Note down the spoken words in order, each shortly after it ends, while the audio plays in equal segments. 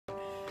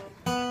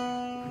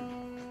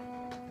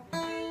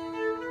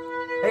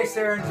Hey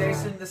Sarah and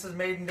Jason, this is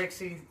Maiden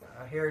Dixie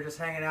here just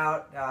hanging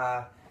out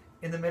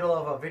in the middle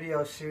of a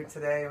video shoot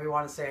today. We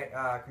want to say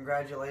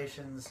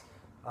congratulations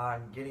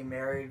on getting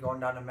married, going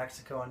down to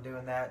Mexico and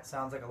doing that.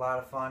 Sounds like a lot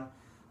of fun.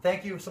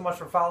 Thank you so much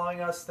for following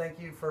us. Thank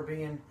you for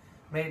being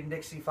Maiden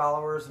Dixie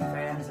followers and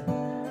fans.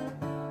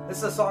 And this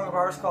is a song of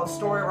ours called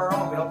Story of Our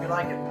Own. We hope you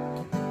like it.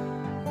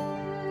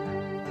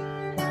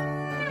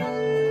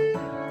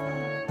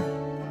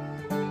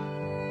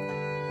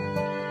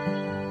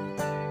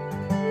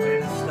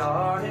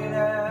 Started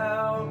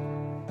out,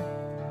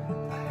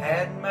 I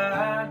had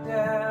my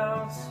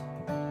doubts.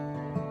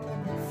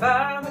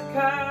 Found the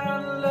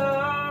kind of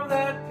love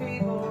that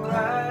people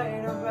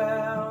write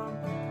about.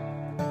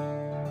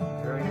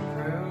 Girl, you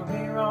proved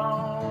me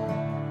wrong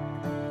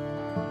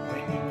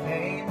when you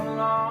came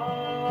along,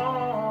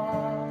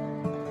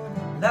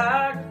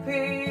 like a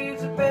page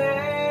that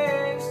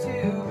begs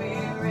to be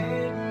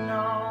written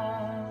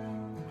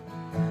on.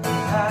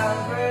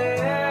 I've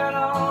read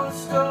all the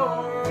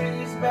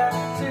stories back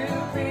to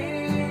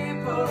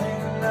people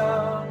in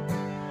love,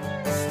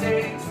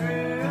 stay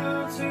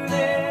true to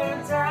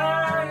their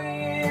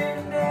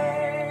dying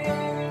day.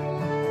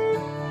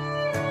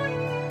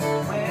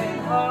 When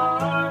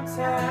hard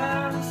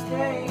times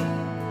came,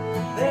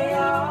 they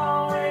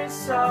always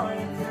saw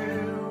it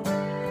through,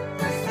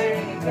 'cause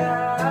they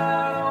got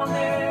on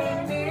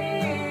their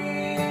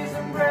knees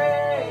and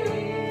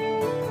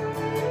prayed.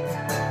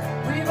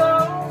 We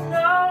both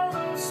know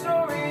those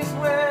stories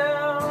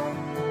well,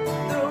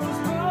 those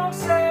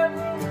books have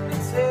room to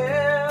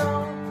tell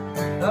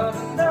of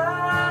the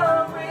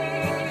love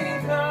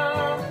we've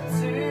come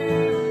to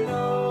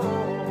know.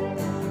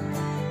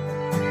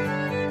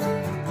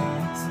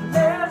 So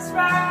let's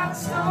write a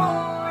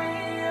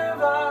story of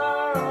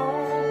our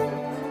own.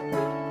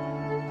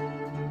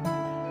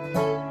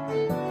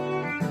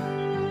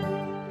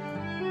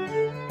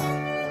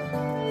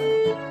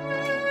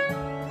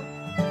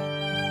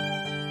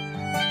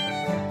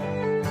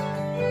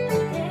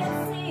 It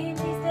seems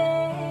these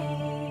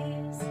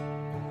days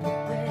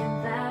when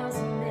vows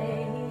are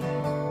made,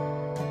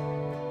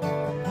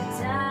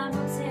 time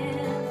will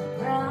tell the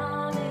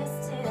promise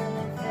till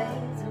it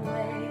fades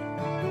away.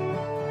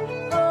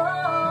 Oh,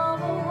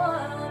 but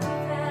what we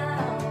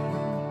found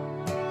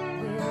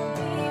will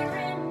be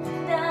written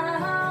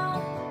down.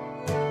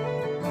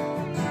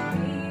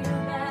 Read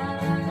about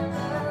our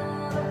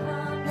love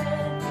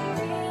 100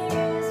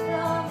 years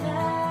from now.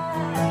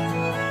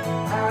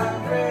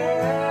 I've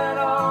read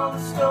all the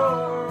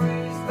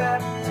stories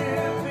back to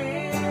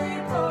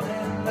people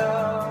in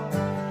love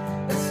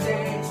that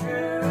stay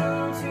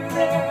true to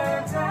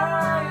their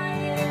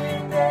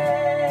dying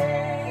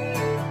day.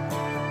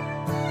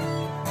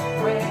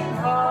 When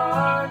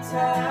hard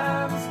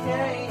times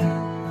came,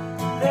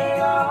 they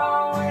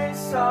always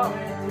saw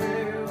it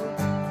through,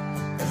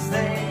 'cause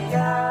they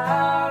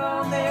got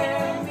on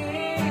their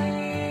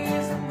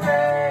knees and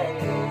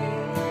prayed.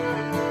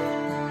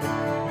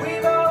 We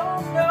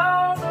both know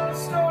those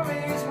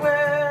stories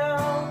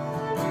well,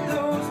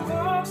 those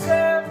books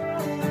have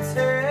room to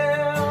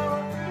tell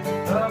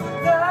of the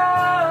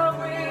love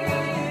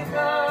we've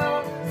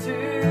come to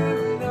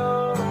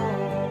know.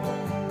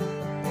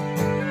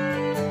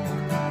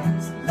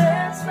 So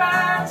let's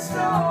write a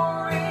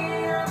story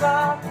of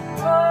our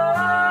own.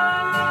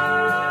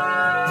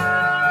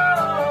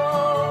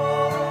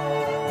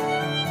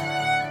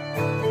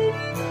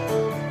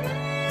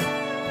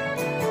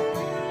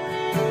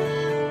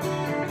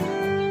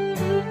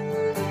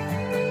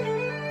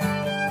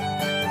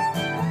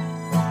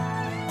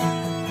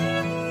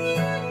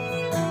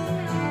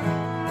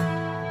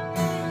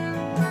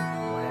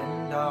 When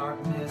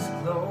darkness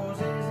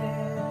closes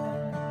in,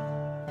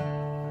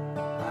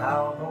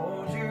 I'll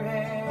hold your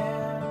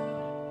hand.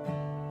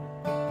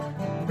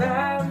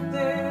 Bound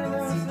in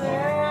this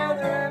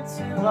leather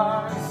to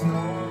our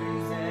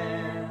stories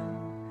end.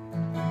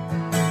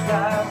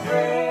 I've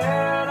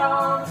read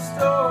all the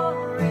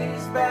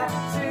stories back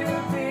to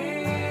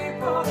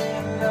people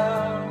in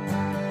love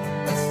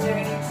that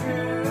stay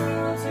true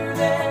to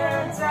their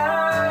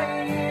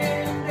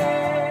dying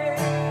day.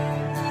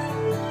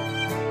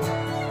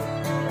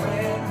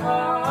 When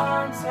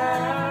hard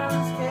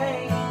times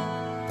came,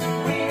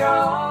 we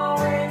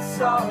always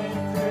saw it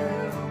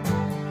through,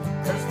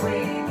 'cause we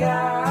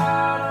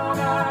got on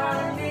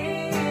our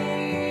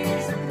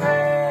knees and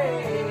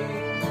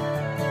prayed.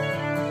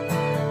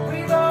 We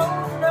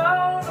both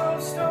know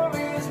those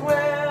stories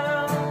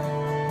well,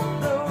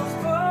 those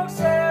books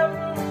have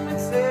room to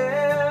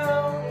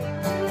tell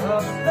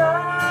of the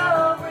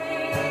love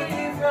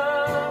we've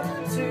come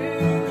to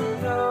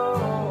know.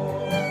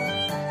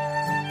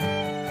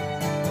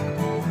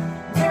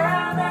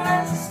 Now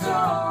that's a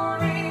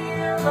story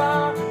of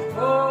our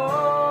own.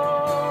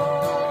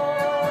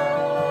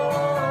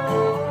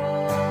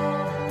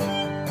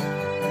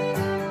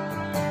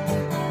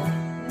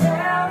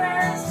 Now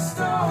that's a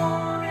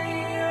story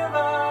of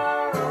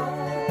our own.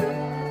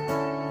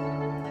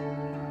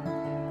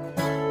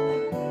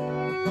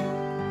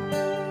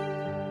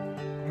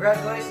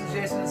 Congratulations,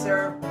 Jason and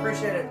Sarah.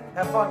 Appreciate it.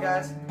 Have fun,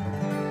 guys.